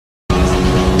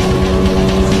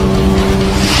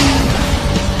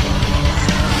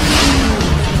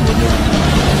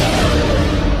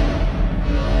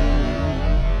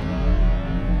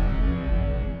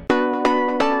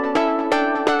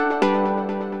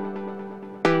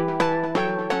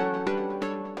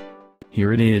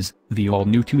Here it is, the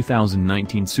all-new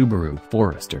 2019 Subaru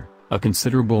Forester, a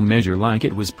considerable measure like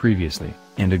it was previously,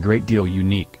 and a great deal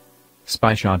unique.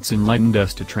 Spy shots enlightened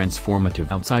us to transformative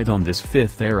outside on this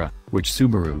fifth era, which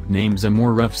Subaru names a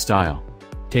more rough style.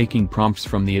 Taking prompts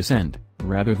from the Ascent,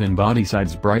 rather than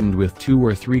bodysides brightened with 2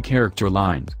 or 3 character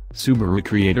lines, Subaru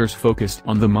creators focused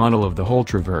on the model of the whole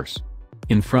traverse.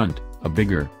 In front, a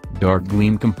bigger, dark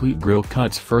gleam complete grille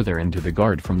cuts further into the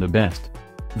guard from the best.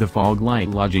 The fog light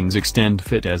lodgings extend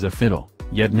fit as a fiddle,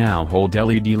 yet now hold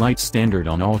LED lights standard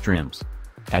on all trims.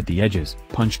 At the edges,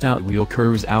 punched-out wheel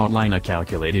curves outline a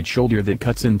calculated shoulder that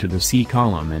cuts into the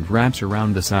C-column and wraps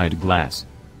around the side glass.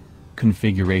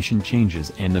 Configuration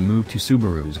changes and the move to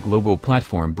Subaru's global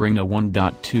platform bring a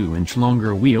 1.2-inch longer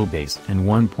wheelbase and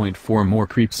 1.4 more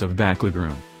creeps of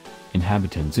backlegroom.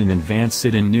 Inhabitants in advance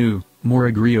sit in new, more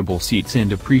agreeable seats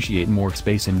and appreciate more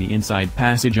space in the inside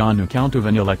passage on account of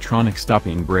an electronic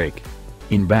stopping brake.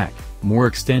 In back, more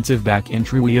extensive back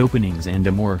entryway openings and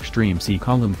a more extreme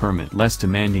C-column permit less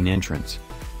demanding entrance.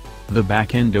 The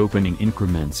back end opening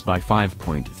increments by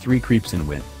 5.3 creeps in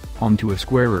width, onto a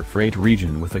squarer freight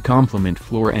region with a complement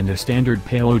floor and a standard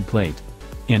payload plate.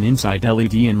 An inside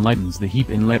LED enlightens the heap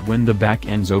inlet when the back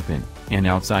ends open, and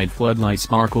outside floodlight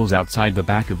sparkles outside the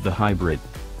back of the hybrid.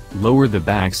 Lower the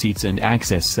back seats and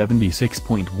access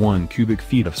 76.1 cubic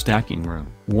feet of stacking room,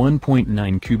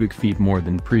 1.9 cubic feet more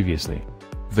than previously.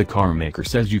 The carmaker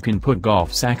says you can put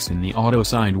golf sacks in the auto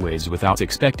sideways without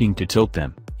expecting to tilt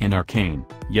them, an arcane,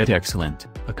 yet excellent,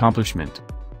 accomplishment.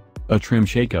 A trim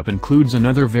shakeup includes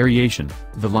another variation,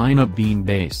 the lineup being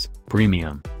base,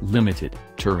 premium, limited,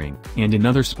 touring, and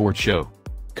another sport show.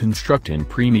 Construct in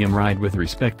premium ride with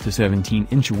respect to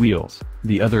 17-inch wheels,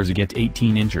 the others get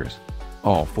 18 inches.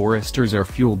 All Foresters are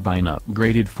fueled by an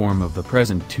upgraded form of the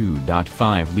present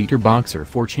 2.5-liter boxer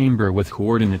 4-chamber with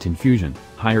coordinate infusion,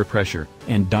 higher pressure,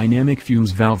 and dynamic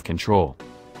fuse valve control.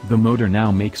 The motor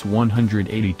now makes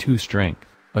 182 strength,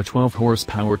 a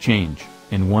 12-horsepower change,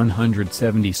 and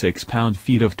 176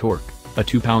 pound-feet of torque, a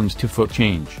 2 pounds-to-foot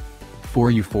change. For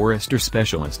you Forester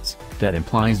specialists, that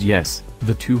implies yes,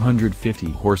 the 250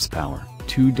 horsepower,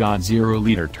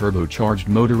 2.0-liter turbocharged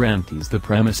motor empties the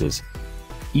premises.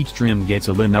 Each trim gets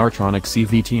a Linartronic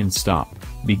CVT and stop,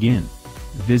 begin.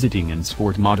 Visiting and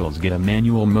sport models get a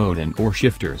manual mode and or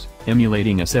shifters,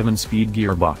 emulating a 7-speed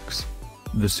gearbox.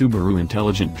 The Subaru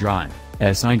Intelligent Drive,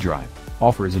 SI Drive,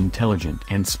 offers intelligent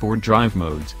and sport drive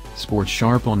modes. Sport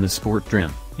Sharp on the sport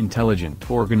trim, Intelligent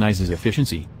organizes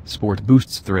efficiency, Sport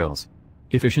boosts thrills.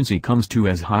 Efficiency comes to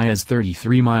as high as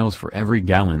 33 miles for every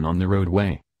gallon on the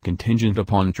roadway, contingent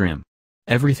upon trim.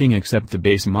 Everything except the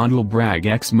base model Bragg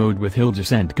X mode with hill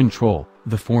descent control,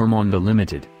 the form on the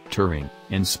limited, touring,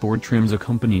 and sport trims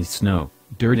accompanies snow,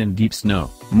 dirt and deep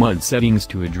snow, mud settings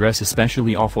to address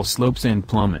especially awful slopes and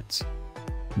plummets.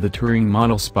 The touring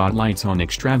model spotlights on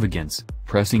extravagance,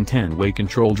 pressing 10-way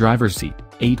control driver's seat,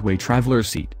 8-way traveler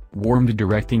seat, warmed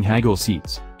directing haggle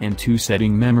seats, and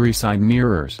 2-setting memory side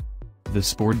mirrors. The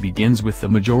Sport begins with the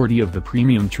majority of the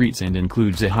premium treats and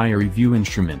includes a higher view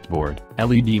instrument board,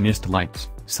 LED mist lights,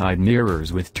 side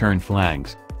mirrors with turn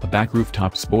flags, a back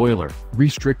rooftop spoiler,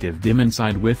 restrictive dim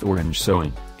inside with orange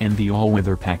sewing, and the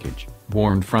all-weather package,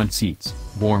 warmed front seats,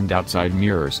 warmed outside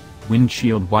mirrors,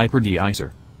 windshield wiper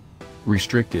deicer.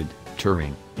 Restricted,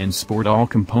 touring, and sport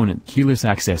all-component keyless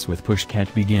access with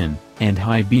push-cat begin, and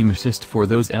high beam assist for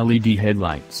those LED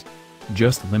headlights.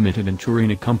 Just limited and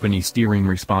touring accompany steering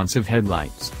responsive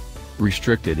headlights.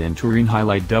 Restricted and touring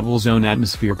highlight double-zone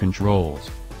atmosphere controls.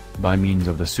 By means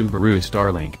of the Subaru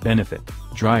Starlink benefit,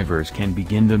 drivers can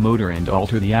begin the motor and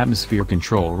alter the atmosphere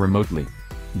control remotely.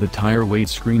 The tire weight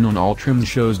screen on all trims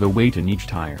shows the weight in each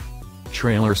tire.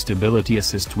 Trailer Stability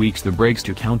Assist tweaks the brakes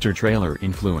to counter trailer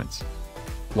influence.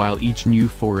 While each new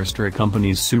Forester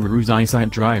accompanies Subaru's EyeSight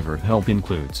driver help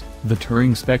includes, the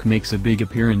touring spec makes a big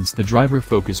appearance the driver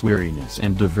focus weariness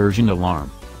and diversion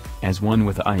alarm. As one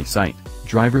with EyeSight,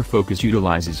 driver focus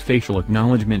utilizes facial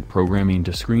acknowledgement programming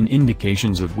to screen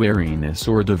indications of weariness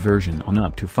or diversion on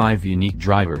up to 5 unique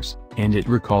drivers, and it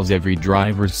recalls every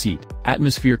driver's seat,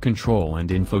 atmosphere control and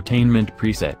infotainment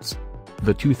presets.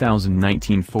 The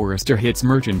 2019 Forester hits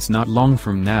merchants not long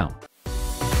from now,